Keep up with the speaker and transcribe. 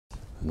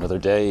Another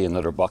day,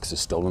 another box of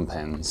stolen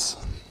pens.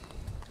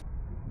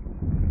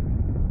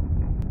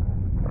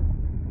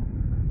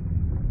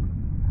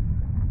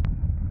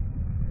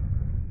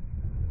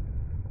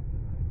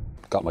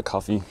 Got my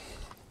coffee.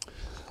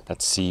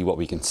 Let's see what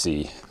we can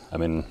see.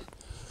 I'm in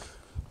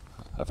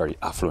a very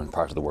affluent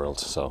part of the world,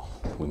 so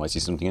we might see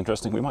something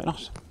interesting, we might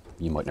not.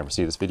 You might never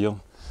see this video.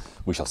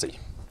 We shall see.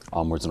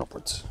 Onwards and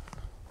upwards.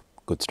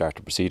 Good start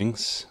to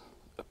proceedings.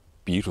 A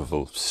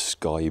beautiful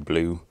sky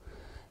blue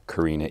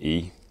Carina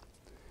E.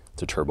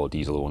 It's a turbo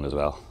diesel one as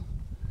well.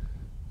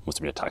 Must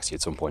have been a taxi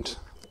at some point.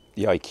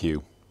 The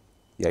IQ,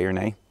 yay or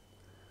nay?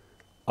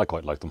 I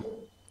quite like them,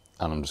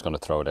 and I'm just going to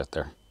throw it out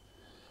there.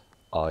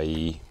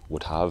 I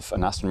would have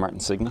an Aston Martin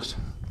Signet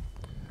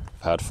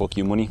if I had fuck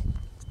you money.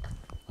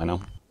 I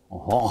know.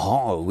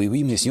 Oh, oui,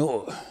 oui,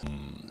 monsieur.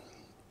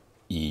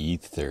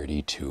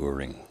 E30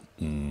 Touring.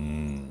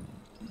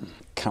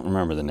 Can't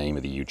remember the name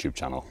of the YouTube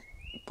channel,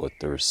 but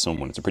there's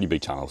someone, it's a pretty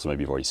big channel, so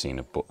maybe you've already seen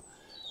it, but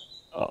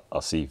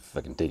I'll see if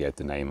I can dig out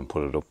the name and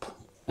put it up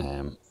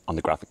on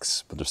the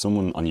graphics. But there's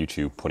someone on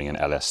YouTube putting an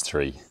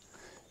LS3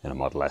 in a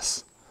Model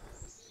S.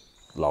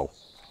 Low.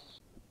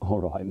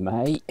 All right,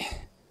 mate.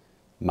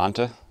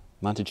 Manta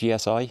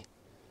GSI.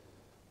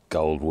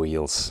 Gold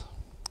wheels.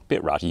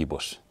 Bit ratty,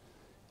 but you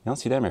don't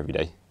see them every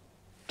day.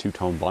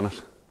 Two-tone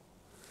bonnet.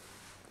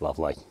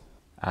 Lovely.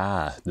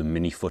 Ah, the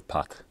mini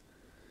footpath.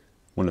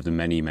 One of the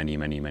many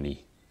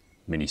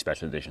mini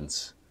special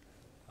editions.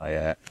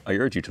 I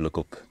urge you to look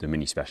up the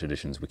Mini Special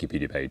Editions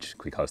Wikipedia page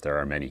because there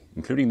are many,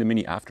 including the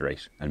Mini After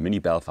 8 and Mini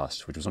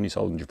Belfast, which was only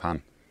sold in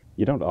Japan.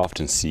 You don't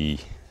often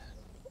see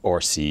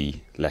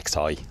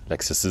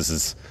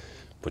Lexuses,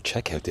 but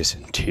check out this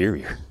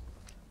interior.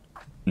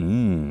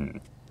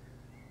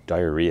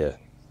 Diarrhea.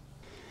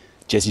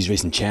 Jesse's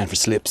racing Chan for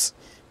slips.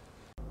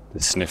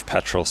 The Sniff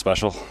Petrol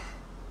Special,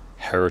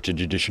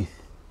 Heritage Edition.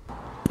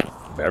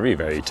 Very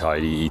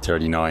tidy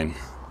E39. I don't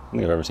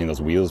think I've ever seen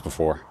those wheels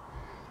before.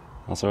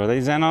 Also, are they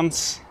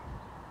Xenons?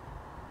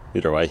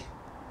 Either way,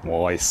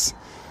 nice.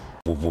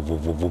 Oof,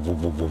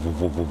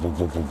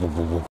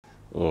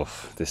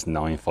 this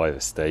 9.5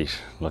 estate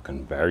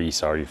looking very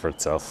sorry for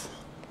itself.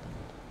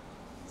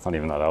 It's not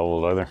even that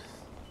old either.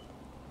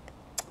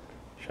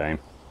 Shame.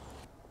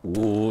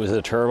 Ooh, is it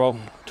a turbo?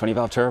 20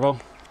 valve turbo?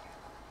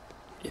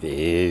 It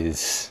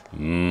is.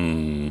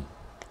 5-pot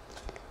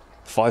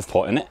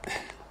in it.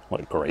 What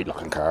a great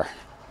looking car.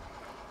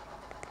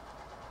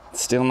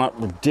 Still not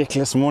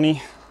ridiculous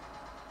money.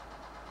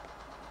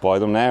 Buy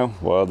them now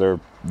while they're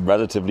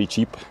relatively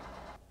cheap.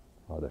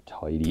 Rather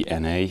tidy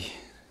NA.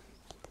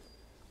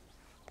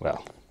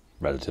 Well,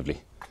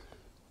 relatively.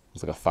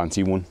 It's like a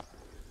fancy one.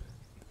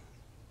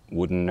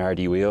 Wooden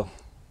nardy wheel.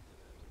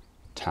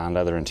 Tan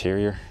leather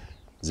interior.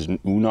 Is it an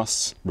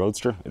Unos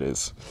Roadster? It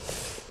is.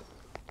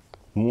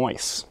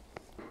 Nice.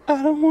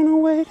 I don't want to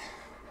wait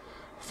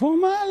for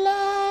my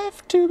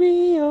life to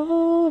be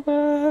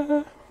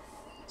over.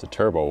 It's a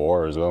turbo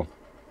war as well.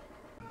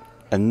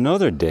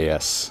 Another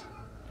DS.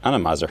 And a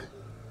Mazda.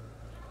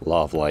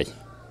 Lovely.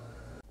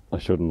 I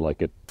shouldn't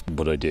like it,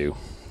 but I do.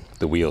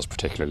 The wheels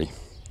particularly.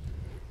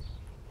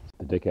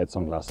 The dickhead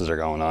sunglasses are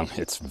going on.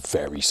 It's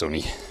very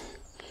sunny.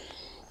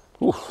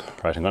 Ooh,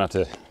 right, I'm gonna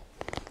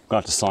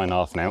have to sign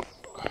off now.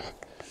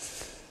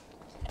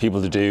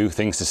 People to do,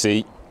 things to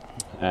see.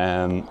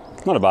 Not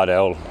a bad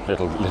old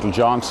little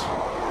jaunt.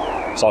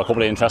 Saw a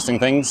couple of interesting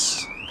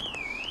things.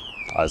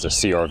 As a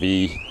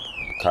CRV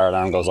car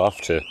alarm goes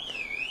off to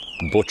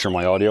butcher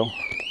my audio.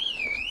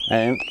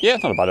 Yeah,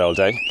 not a bad old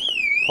day.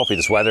 Hopefully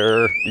this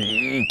weather,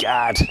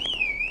 God,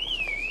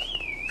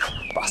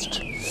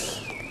 bastard.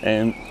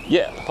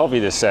 Yeah, hopefully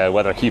this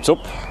weather keeps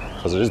up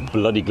because it is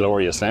bloody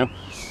glorious now.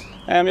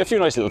 A few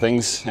nice little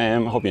things.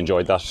 I hope you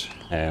enjoyed that.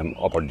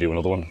 I'll probably do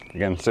another one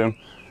again soon.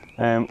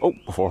 Oh,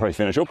 before I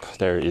finish up,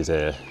 there is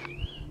a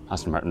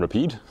Aston Martin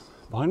Rapide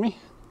behind me.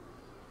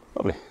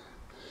 Lovely.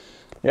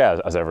 Yeah,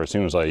 as ever, as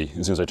soon as I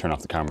turn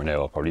off the camera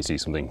now, I'll probably see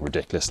something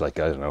ridiculous like,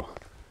 I don't know,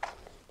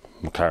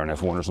 McLaren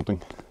F1 or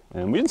something.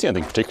 We didn't see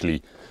anything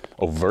particularly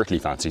overtly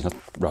fancy.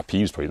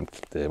 Rapide is probably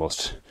the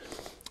most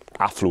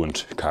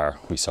affluent car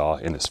we saw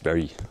in this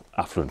very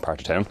affluent part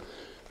of town.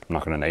 I'm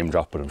not going to name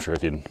drop, but I'm sure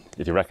if you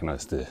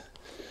recognise the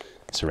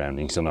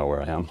surroundings, you'll know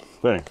where I am.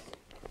 But anyway,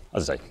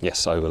 as I say,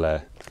 yes, I will.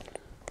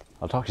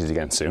 I'll talk to you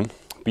again soon.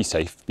 Be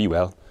safe, be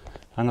well,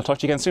 and I'll talk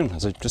to you again soon,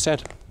 as I just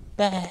said.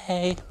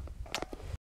 Bye.